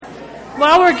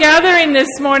While we're gathering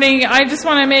this morning, I just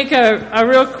want to make a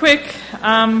real quick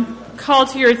call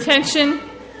to your attention.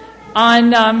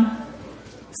 On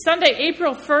Sunday,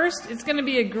 April 1st, it's going to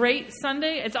be a great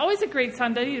Sunday. It's always a great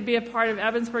Sunday to be a part of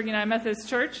Evansburg United Methodist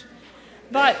Church.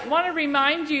 But I want to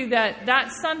remind you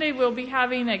that Sunday we'll be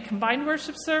having a combined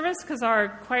worship service because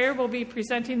our choir will be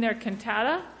presenting their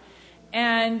cantata.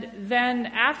 And then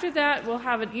after that, we'll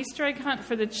have an Easter egg hunt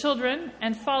for the children.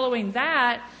 And following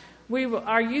that,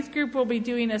 our youth group will be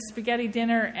doing a spaghetti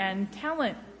dinner and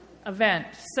talent event.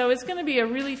 So it's going to be a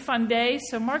really fun day.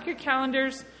 So mark your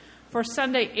calendars for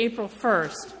Sunday, April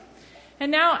 1st.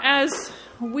 And now as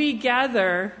we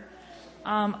gather,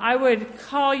 I would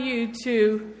call you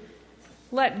to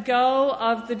let go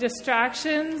of the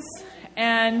distractions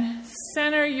and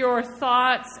center your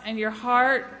thoughts and your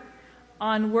heart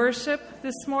on worship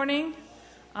this morning.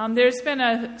 There's been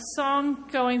a song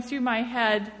going through my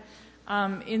head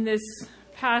in this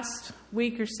past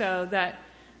week or so that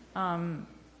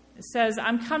says,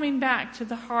 I'm coming back to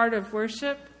the heart of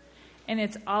worship, and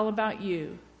it's all about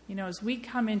you. You know, as we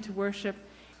come into worship,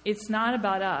 it's not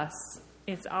about us,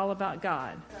 it's all about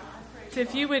God. So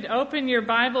if you would open your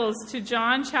Bibles to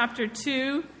John chapter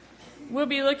 2, we'll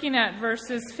be looking at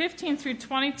verses 15 through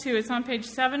 22. It's on page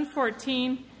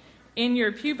 714 in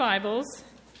your pew Bibles.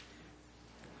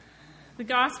 The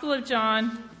Gospel of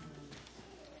John,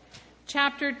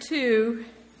 chapter 2.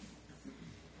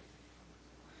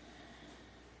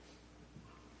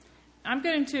 I'm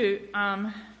going to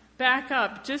back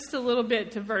up just a little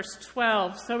bit to verse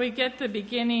 12 so we get the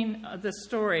beginning of the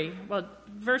story. Well,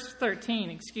 verse 13,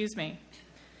 excuse me.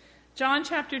 John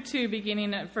chapter 2,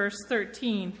 beginning at verse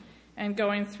 13 and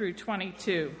going through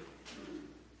 22.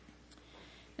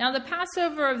 Now the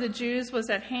Passover of the Jews was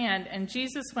at hand, and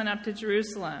Jesus went up to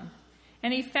Jerusalem.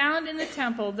 And he found in the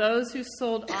temple those who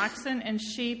sold oxen and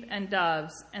sheep and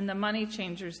doves, and the money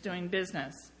changers doing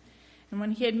business. And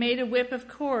when he had made a whip of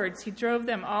cords, he drove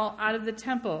them all out of the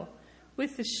temple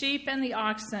with the sheep and the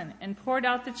oxen, and poured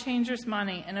out the changers'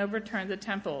 money and overturned the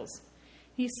temples.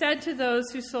 He said to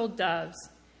those who sold doves,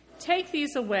 "Take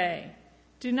these away.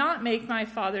 Do not make my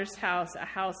Father's house a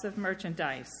house of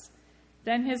merchandise."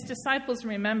 Then his disciples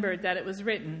remembered that it was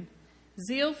written,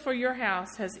 "Zeal for your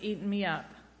house has eaten me up."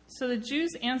 So the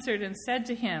Jews answered and said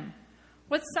to him,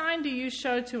 "What sign do you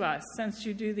show to us, since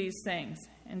you do these things?"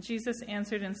 And Jesus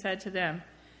answered and said to them,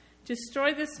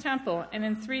 "Destroy this temple, and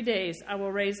in 3 days I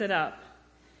will raise it up."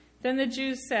 Then the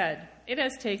Jews said, "It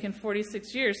has taken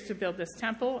 46 years to build this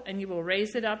temple, and you will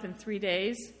raise it up in 3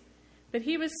 days?" But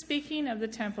he was speaking of the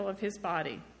temple of his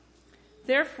body.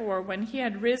 Therefore, when he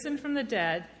had risen from the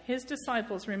dead, his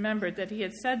disciples remembered that he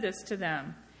had said this to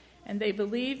them, and they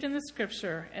believed in the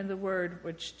scripture and the word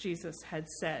which Jesus had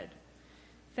said.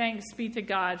 Thanks be to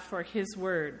God for his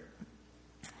word.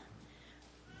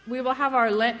 We will have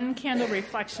our Lenten Candle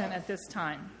reflection at this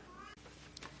time.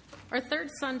 Our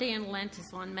third Sunday in Lent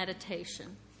is on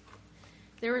meditation.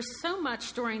 There is so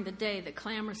much during the day that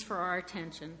clamors for our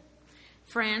attention.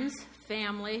 Friends,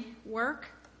 family, work,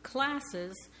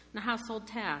 classes, and household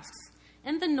tasks,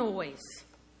 and the noise.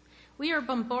 We are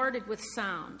bombarded with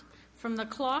sound, from the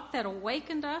clock that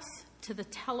awakened us to the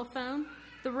telephone,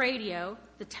 the radio,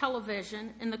 the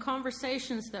television, and the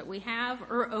conversations that we have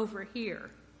or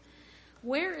overhear.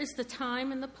 Where is the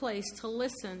time and the place to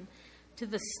listen to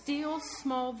the still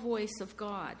small voice of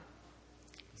God?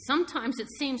 Sometimes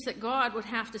it seems that God would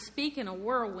have to speak in a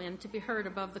whirlwind to be heard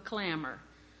above the clamor.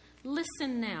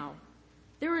 Listen now.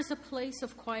 There is a place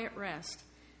of quiet rest,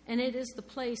 and it is the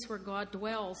place where God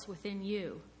dwells within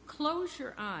you. Close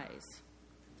your eyes.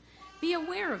 Be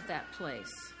aware of that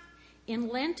place. In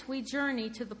Lent, we journey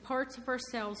to the parts of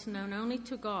ourselves known only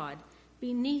to God,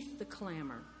 beneath the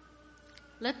clamor.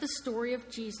 Let the story of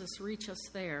Jesus reach us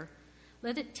there.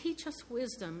 Let it teach us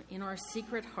wisdom in our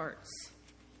secret hearts.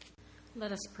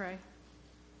 Let us pray.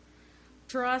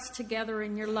 Draw us together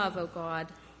in your love, O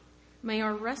God. May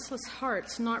our restless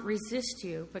hearts not resist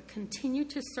you, but continue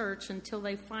to search until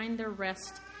they find their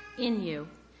rest in you.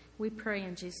 We pray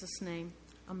in Jesus' name.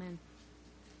 Amen.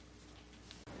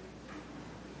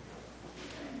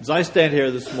 As I stand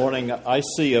here this morning, I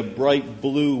see a bright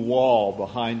blue wall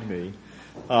behind me.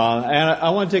 And I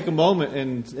want to take a moment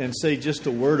and say just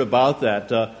a word about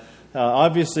that.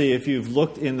 Obviously, if you've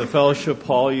looked in the fellowship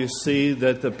hall, you see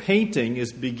that the painting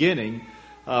is beginning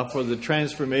for the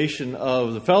transformation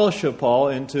of the fellowship hall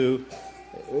into,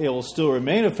 it will still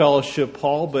remain a fellowship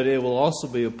hall, but it will also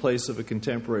be a place of a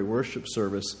contemporary worship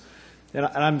service. And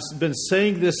I've been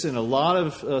saying this in a lot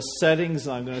of settings,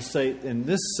 and I'm going to say it in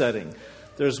this setting.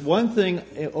 There's one thing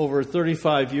over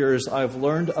 35 years I've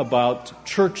learned about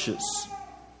churches.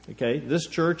 Okay, this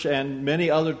church and many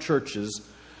other churches.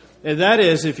 And that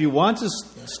is, if you want to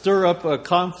stir up a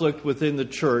conflict within the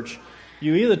church,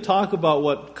 you either talk about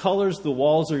what colors the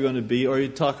walls are going to be, or you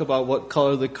talk about what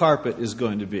color the carpet is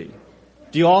going to be.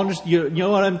 Do you all understand? You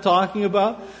know what I'm talking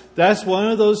about? That's one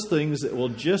of those things that will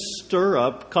just stir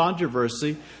up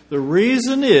controversy. The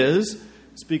reason is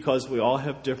because we all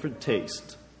have different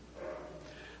taste.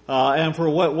 And for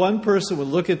what one person would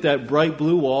look at that bright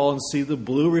blue wall and see the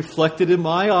blue reflected in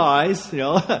my eyes,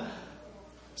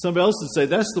 somebody else would say,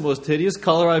 that's the most hideous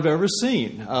color I've ever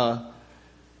seen.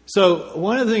 So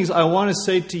one of the things I want to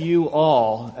say to you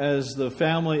all as the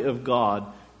family of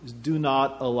God is do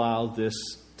not allow this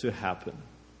to happen.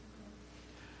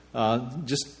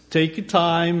 Just take your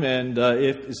time, and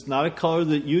if it's not a color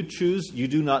that you choose, you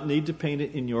do not need to paint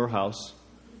it in your house.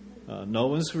 No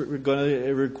one's going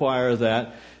to require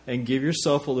that, and give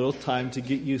yourself a little time to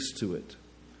get used to it.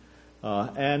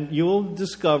 And you will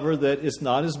discover that it's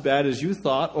not as bad as you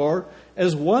thought or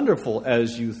as wonderful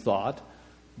as you thought,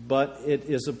 but it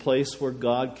is a place where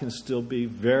God can still be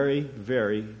very,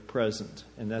 very present.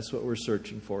 And that's what we're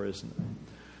searching for, isn't it?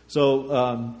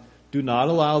 So do not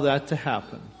allow that to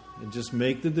happen. And just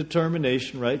make the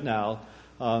determination right now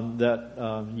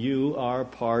that you are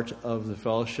part of the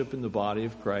fellowship in the body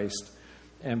of Christ.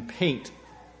 And paint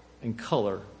and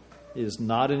color is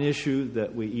not an issue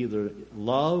that we either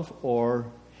love or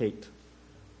hate.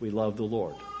 We love the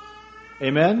Lord.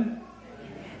 Amen?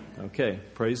 Okay,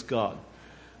 praise God.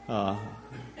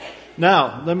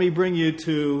 Now, let me bring you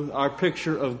to our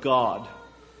picture of God.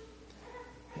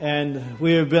 And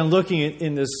we have been looking at,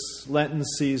 in this Lenten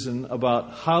season,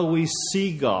 about how we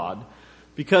see God.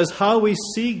 Because how we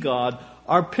see God,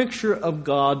 our picture of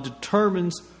God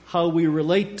determines how we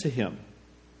relate to Him.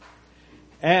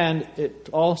 And it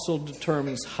also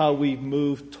determines how we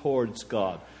move towards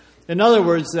God. In other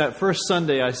words, that first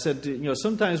Sunday I said,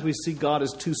 sometimes we see God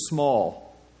as too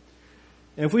small.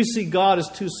 And if we see God as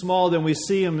too small, then we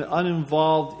see Him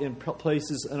uninvolved in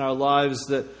places in our lives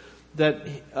that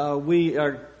we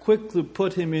are quick to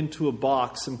put Him into a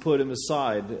box and put Him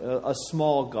aside, a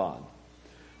small God.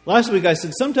 Last week I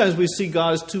said sometimes we see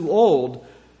God as too old.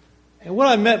 And what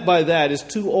I meant by that is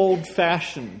too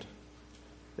old-fashioned.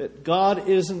 That God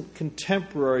isn't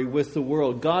contemporary with the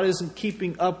world. God isn't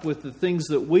keeping up with the things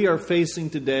that we are facing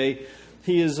today.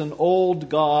 He is an old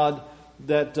God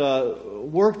that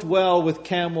worked well with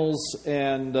camels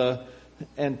and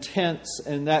tents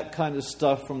and that kind of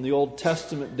stuff from the Old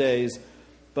Testament days.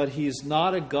 But He's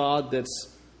not a God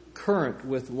that's current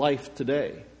with life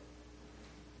today.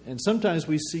 And sometimes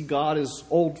we see God as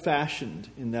old-fashioned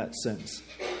in that sense.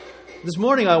 This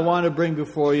morning I want to bring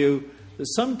before you that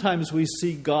sometimes we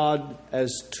see God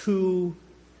as too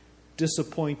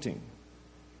disappointing.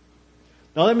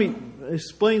 Now let me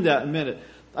explain that in a minute.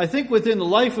 I think within the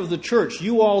life of the church,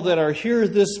 you all that are here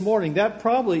this morning, that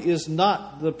probably is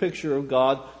not the picture of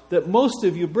God that most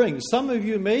of you bring. Some of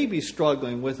you may be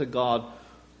struggling with a God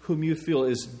whom you feel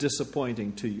is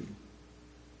disappointing to you.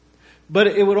 But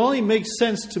it would only make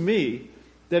sense to me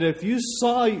that if you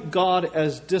saw God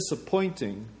as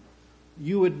disappointing,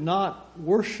 you would not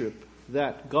worship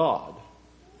that God.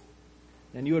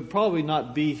 And you would probably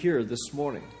not be here this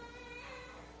morning.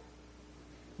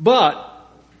 But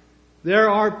there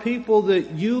are people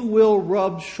that you will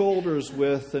rub shoulders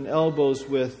with and elbows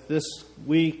with this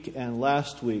week and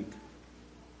last week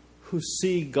who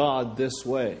see God this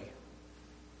way.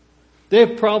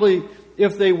 They've probably,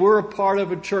 if they were a part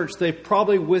of a church, they've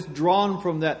probably withdrawn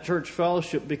from that church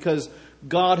fellowship because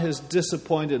God has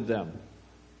disappointed them.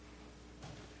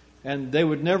 And they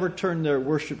would never turn their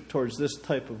worship towards this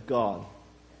type of God.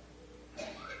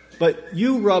 But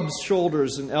you rub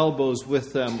shoulders and elbows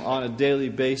with them on a daily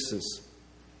basis.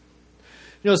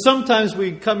 Sometimes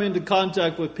we come into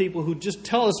contact with people who just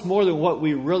tell us more than what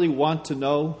we really want to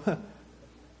know.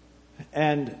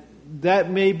 And that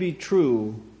may be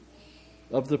true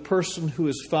of the person who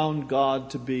has found God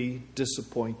to be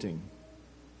disappointing.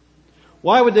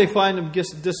 Why would they find Him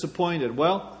disappointed?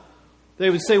 Well, they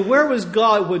would say, where was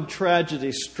God when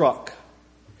tragedy struck?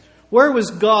 Where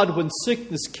was God when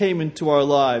sickness came into our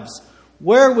lives?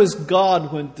 Where was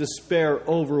God when despair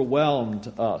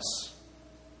overwhelmed us?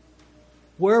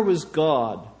 Where was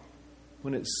God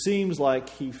when it seems like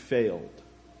He failed?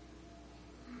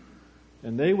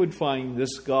 And they would find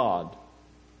this God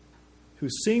who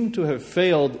seemed to have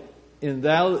failed in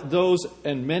those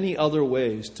and many other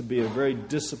ways to be a very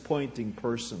disappointing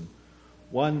person.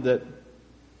 One that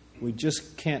we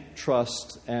just can't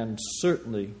trust and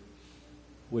certainly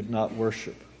would not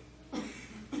worship.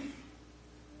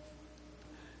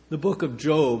 The book of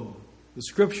Job The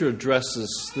Scripture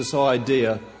addresses this whole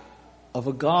idea of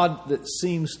a God that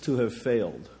seems to have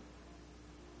failed.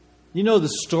 You know the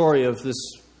story of this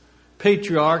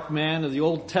patriarch man of the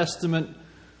Old Testament,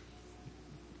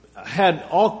 had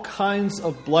all kinds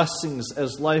of blessings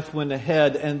as life went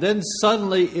ahead, and then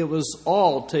suddenly it was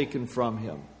all taken from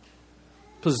him.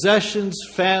 Possessions,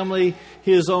 family,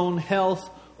 his own health,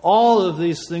 all of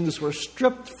these things were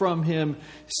stripped from him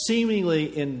seemingly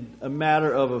in a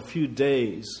matter of a few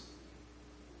days.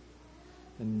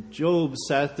 And Job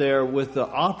sat there with the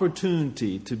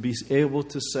opportunity to be able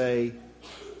to say,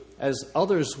 as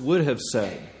others would have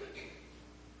said,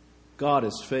 God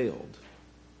has failed.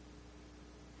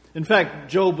 In fact,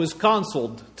 Job was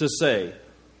counseled to say,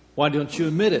 why don't you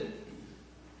admit it?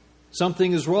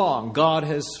 Something is wrong. God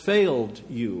has failed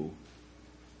you.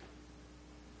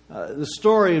 The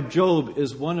story of Job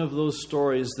is one of those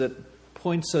stories that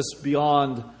points us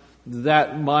beyond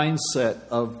that mindset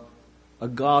of a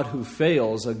God who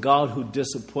fails, a God who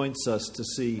disappoints us, to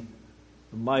see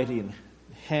the mighty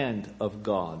hand of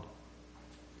God.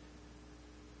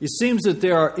 It seems that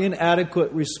there are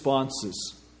inadequate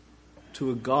responses to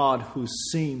a God who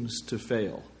seems to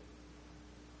fail.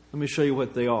 Let me show you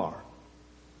what they are.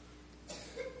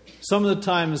 Some of the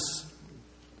times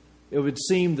it would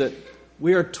seem that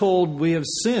we are told we have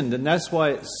sinned, and that's why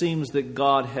it seems that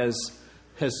God has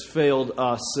failed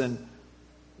us. And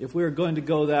if we are going to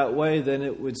go that way, then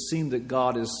it would seem that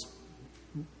God is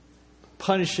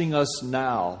punishing us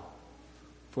now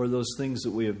for those things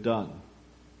that we have done.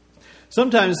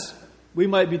 Sometimes we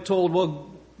might be told, well,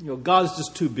 God's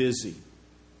just too busy.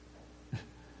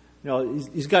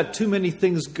 He's got too many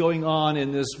things going on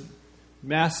in this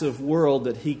massive world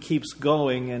that he keeps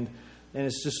going, and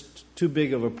it's just too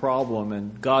big of a problem,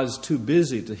 and God's too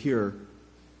busy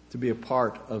to be a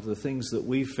part of the things that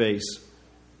we face.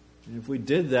 And if we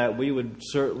did that, we would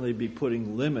certainly be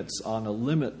putting limits on a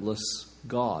limitless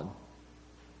God.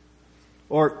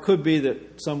 Or it could be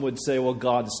that some would say, well,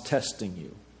 God's testing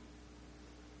you.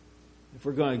 If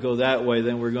we're going to go that way,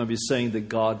 then we're going to be saying that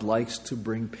God likes to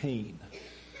bring pain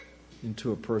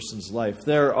into a person's life.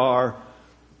 There are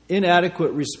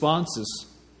inadequate responses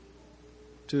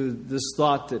to this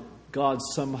thought that God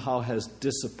somehow has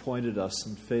disappointed us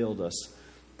and failed us.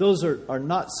 Those are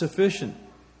not sufficient.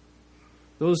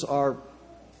 Those are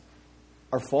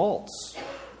false,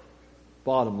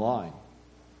 bottom line.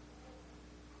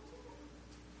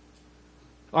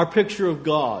 Our picture of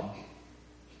God,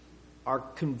 our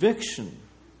conviction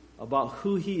about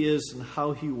who He is and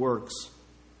how He works,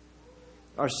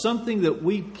 are something that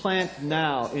we plant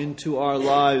now into our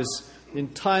lives in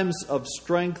times of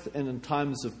strength and in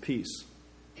times of peace,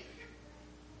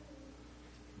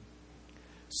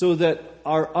 so that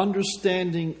our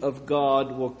understanding of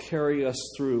God will carry us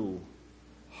through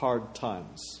hard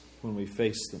times when we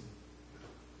face them.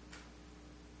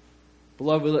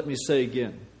 Beloved, let me say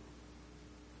again,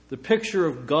 the picture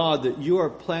of God that you are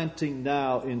planting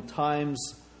now in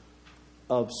times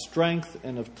of strength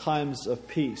and of times of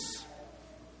peace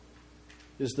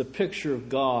is the picture of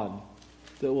God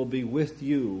that will be with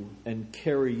you and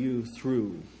carry you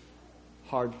through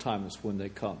hard times when they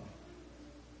come.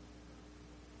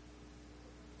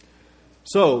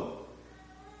 So,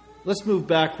 let's move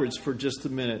backwards for just a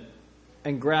minute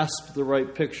and grasp the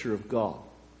right picture of God.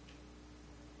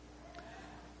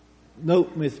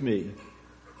 Note with me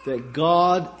that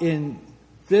God, in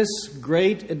this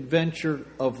great adventure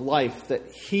of life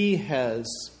that He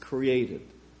has created,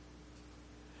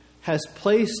 has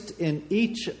placed in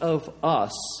each of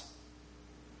us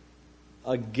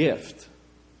a gift.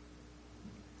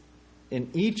 In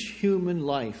each human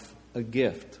life, a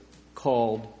gift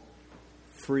called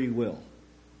free will.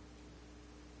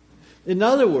 In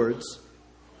other words,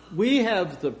 we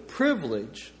have the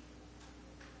privilege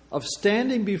of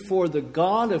standing before the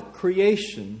God of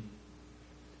creation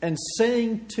and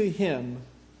saying to Him,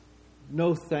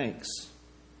 "No thanks.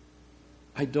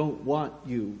 I don't want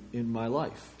you in my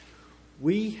life."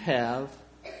 We have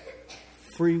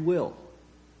free will.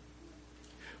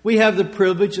 We have the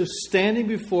privilege of standing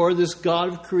before this God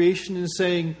of creation and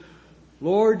saying,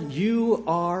 "Lord, you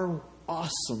are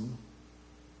awesome,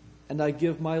 and I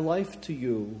give my life to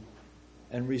you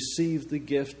and receive the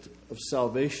gift of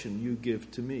salvation you give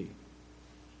to me."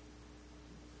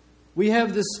 We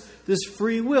have this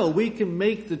free will. We can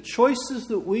make the choices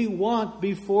that we want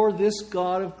before this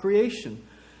God of creation.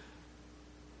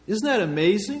 Isn't that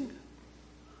amazing?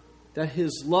 That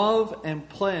His love and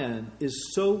plan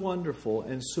is so wonderful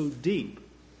and so deep.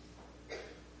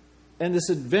 And this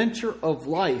adventure of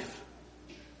life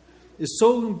is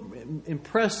so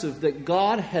impressive that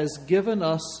God has given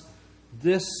us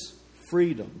this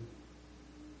freedom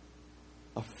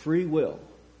a free will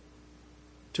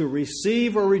to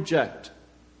receive or reject,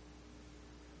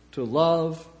 to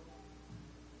love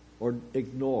or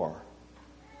ignore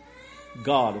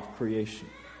God of creation.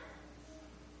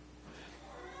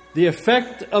 The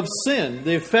effect of sin,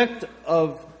 the effect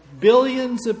of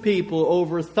billions of people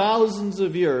over thousands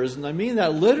of years, and I mean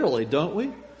that literally, don't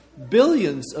we?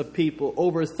 Billions of people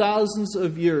over thousands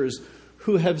of years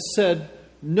who have said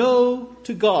no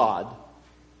to God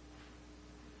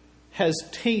has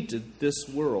tainted this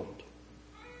world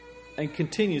and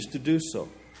continues to do so.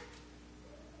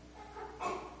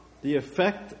 The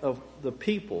effect of the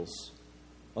peoples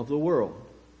of the world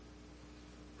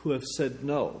who have said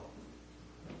no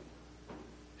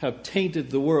have tainted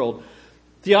the world.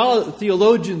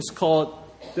 Theologians call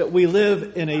it that we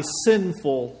live in a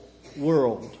sinful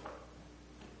world.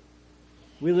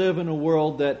 We live in a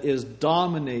world that is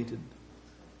dominated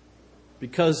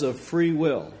because of free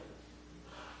will.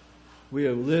 We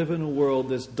live in a world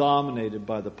that's dominated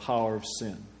by the power of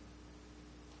sin.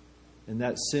 And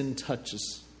that sin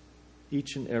touches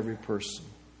each and every person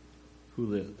who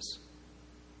lives.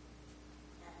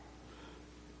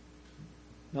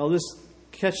 Now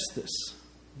catch this.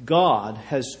 God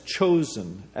has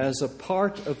chosen as a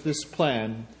part of this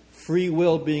plan, free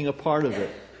will being a part of it,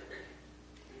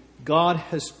 God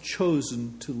has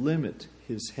chosen to limit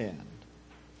his hand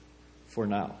for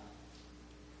now.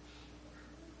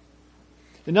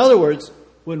 In other words,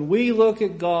 when we look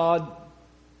at God,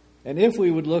 and if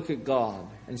we would look at God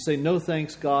and say, no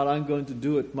thanks, God, I'm going to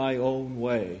do it my own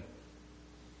way,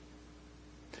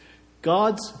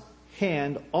 God's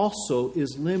hand also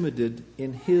is limited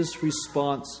in his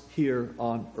response here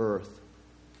on earth.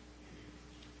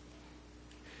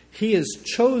 He has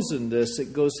chosen this.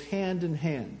 It goes hand in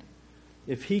hand.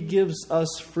 If he gives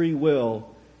us free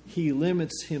will, he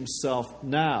limits himself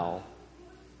now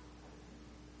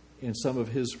in some of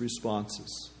his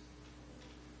responses.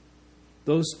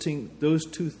 Those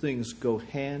two things go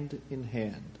hand in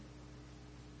hand.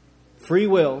 Free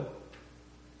will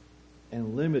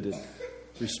and limited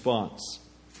response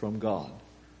from God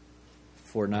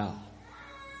for now.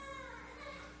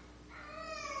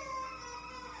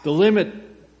 The limit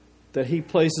that he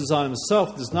places on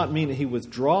himself does not mean that he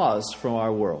withdraws from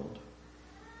our world,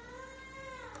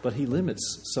 but he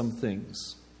limits some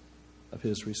things of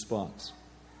his response.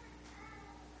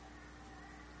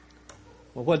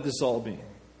 Well, what does this all mean?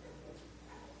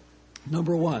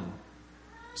 Number one,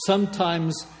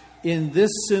 sometimes in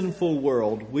this sinful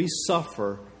world we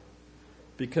suffer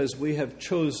because we have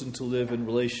chosen to live in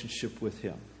relationship with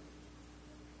him.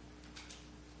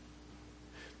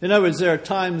 In other words, there are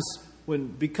times when,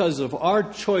 because of our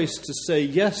choice to say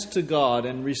yes to God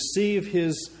and receive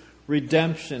his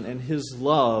redemption and his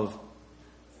love,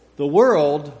 the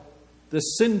world, the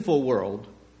sinful world,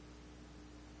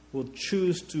 will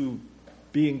choose to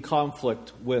be in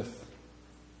conflict with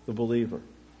the believer.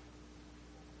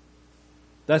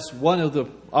 That's one of the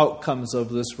outcomes of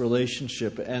this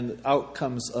relationship and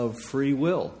outcomes of free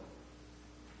will.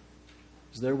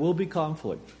 There will be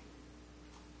conflict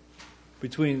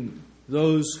between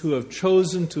those who have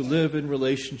chosen to live in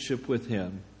relationship with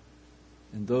him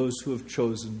and those who have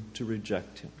chosen to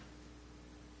reject him.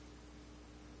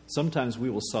 Sometimes we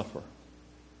will suffer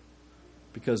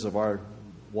because of our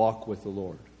walk with the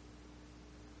Lord.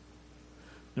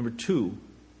 Number two,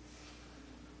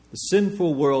 the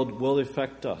sinful world will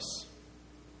affect us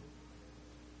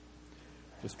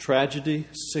with tragedy,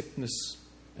 sickness,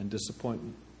 and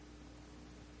disappointment.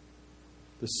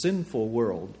 The sinful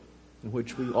world in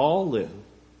which we all live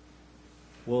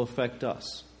will affect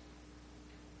us.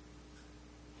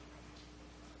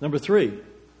 Number three,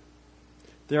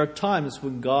 there are times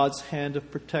when God's hand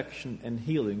of protection and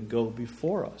healing go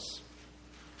before us.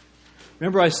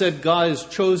 Remember I said God has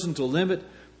chosen to limit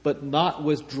but not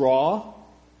withdraw?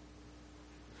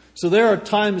 So there are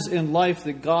times in life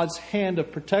that God's hand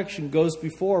of protection goes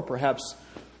before perhaps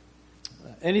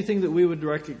anything that we would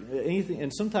recognize,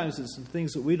 and sometimes it's some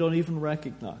things that we don't even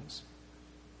recognize.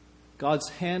 God's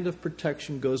hand of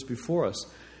protection goes before us.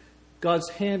 God's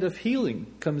hand of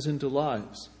healing comes into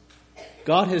lives.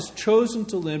 God has chosen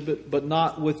to limit but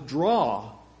not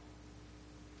withdraw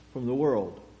from the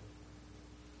world.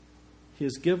 He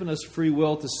has given us free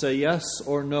will to say yes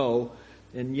or no,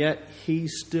 and yet he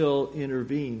still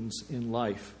intervenes in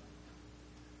life.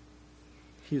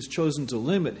 He has chosen to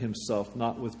limit himself,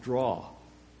 not withdraw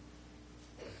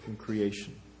from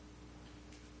creation.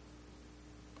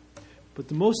 But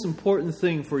the most important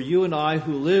thing for you and I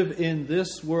who live in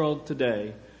this world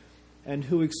today and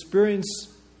who experience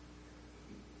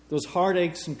those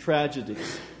heartaches and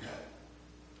tragedies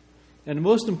And the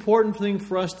most important thing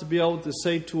for us to be able to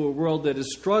say to a world that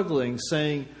is struggling,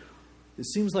 saying, it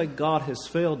seems like God has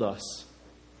failed us,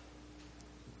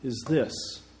 is this.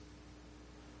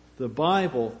 The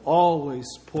Bible always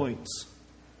points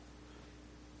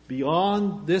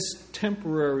beyond this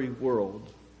temporary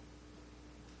world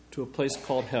to a place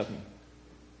called heaven.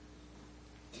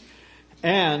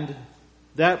 And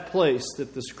that place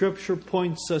that the Scripture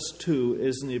points us to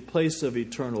is in the place of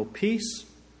eternal peace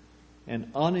and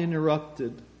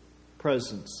uninterrupted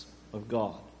presence of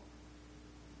God.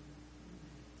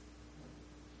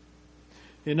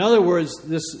 In other words,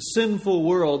 this sinful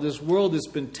world, this world that's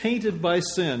been tainted by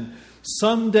sin,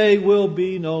 someday will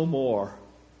be no more.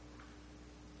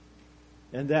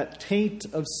 And that taint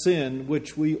of sin,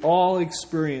 which we all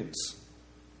experience,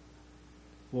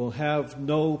 will have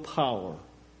no power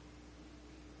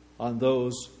on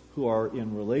those who are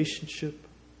in relationship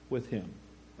with Him.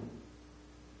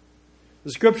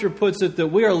 The Scripture puts it that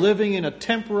we are living in a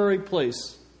temporary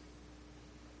place,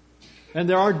 and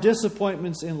there are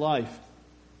disappointments in life.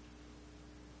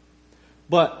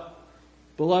 But,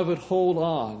 beloved, hold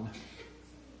on.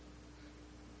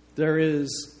 There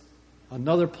is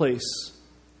another place,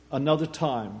 another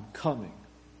time coming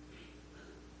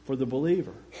for the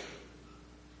believer.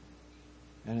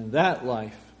 And in that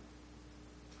life,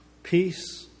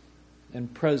 peace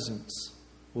and presence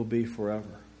will be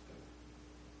forever.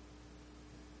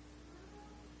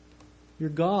 Your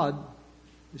God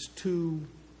is too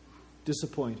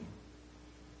disappointing.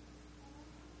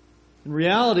 In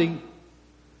reality,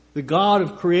 the God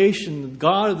of creation, the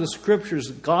God of the Scriptures,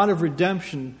 the God of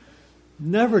redemption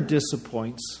never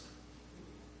disappoints.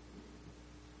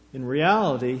 In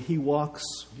reality, He walks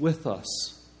with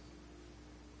us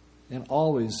and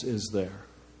always is there.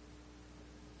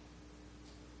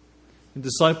 In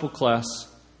disciple class,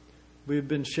 we've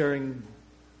been sharing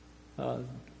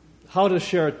how to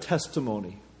share a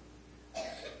testimony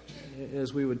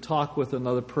as we would talk with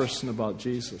another person about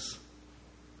Jesus.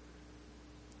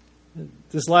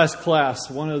 This last class,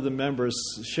 one of the members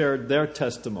shared their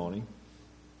testimony.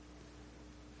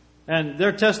 And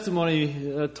their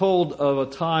testimony told of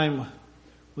a time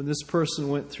when this person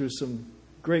went through some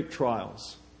great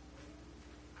trials,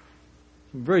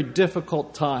 some very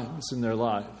difficult times in their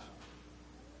life.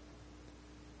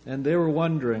 And they were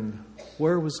wondering,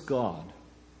 where was God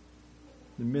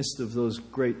in the midst of those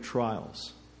great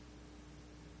trials?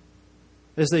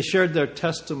 As they shared their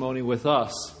testimony with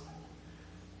us,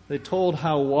 they told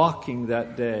how walking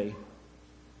that day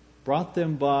brought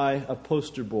them by a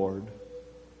poster board.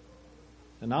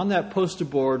 And on that poster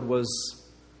board was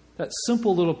that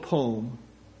simple little poem.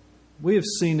 We have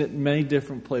seen it in many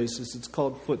different places. It's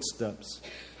called Footsteps.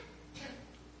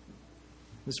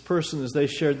 This person, as they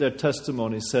shared their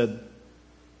testimony, said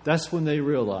that's when they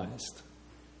realized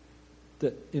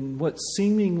that in what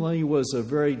seemingly was a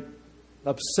very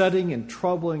upsetting and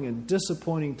troubling and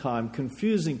disappointing time,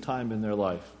 confusing time in their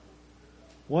life,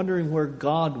 wondering where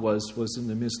God was in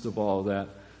the midst of all of that,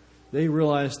 they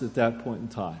realized at that point in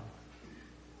time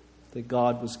that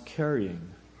God was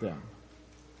carrying them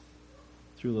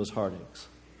through those heartaches.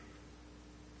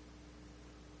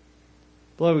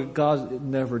 Beloved, God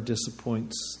never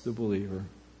disappoints the believer.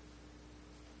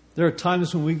 There are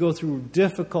times when we go through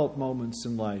difficult moments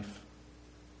in life,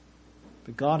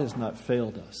 but God has not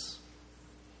failed us.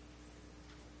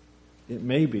 It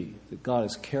may be that God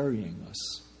is carrying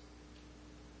us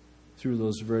through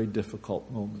those very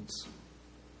difficult moments.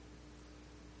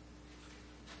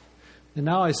 And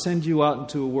now I send you out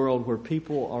into a world where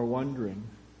people are wondering,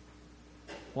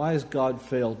 why has God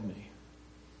failed me?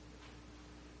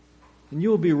 And you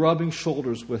will be rubbing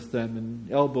shoulders with them and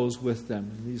elbows with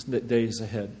them in these days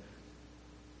ahead.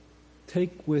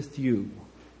 Take with you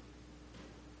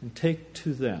and take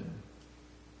to them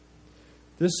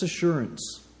this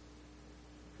assurance.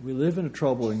 We live in a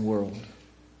troubling world.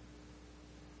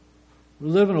 We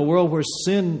live in a world where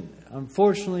sin,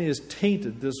 unfortunately, has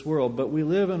tainted this world, but we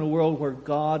live in a world where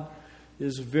God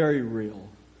is very real.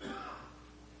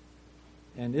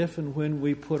 And if and when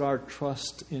we put our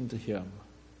trust into Him,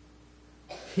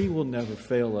 He will never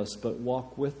fail us, but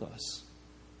walk with us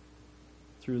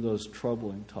through those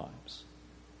troubling times.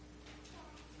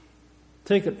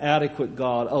 Take an adequate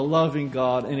God, a loving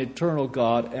God, an eternal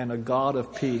God, and a God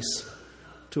of peace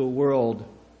to a world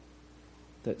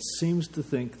that seems to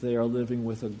think they are living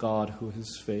with a God who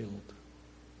has failed.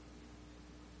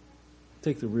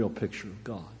 Take the real picture of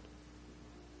God.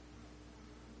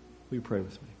 Will you pray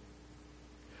with me?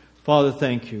 Father,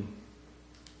 thank you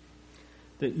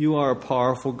that you are a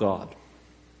powerful God.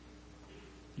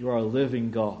 You are a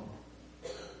living God.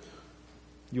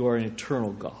 You are an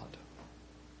eternal God.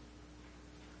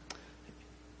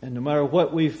 And no matter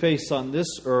what we face on this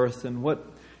earth and what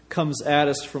comes at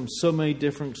us from so many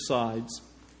different sides,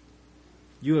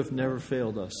 you have never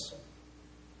failed us.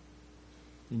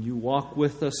 And you walk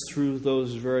with us through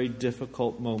those very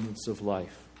difficult moments of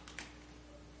life.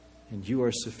 And you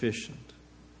are sufficient.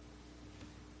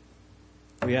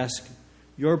 We ask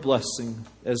your blessing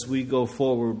as we go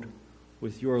forward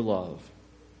with your love.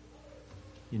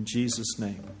 In Jesus'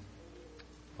 name,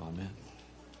 amen.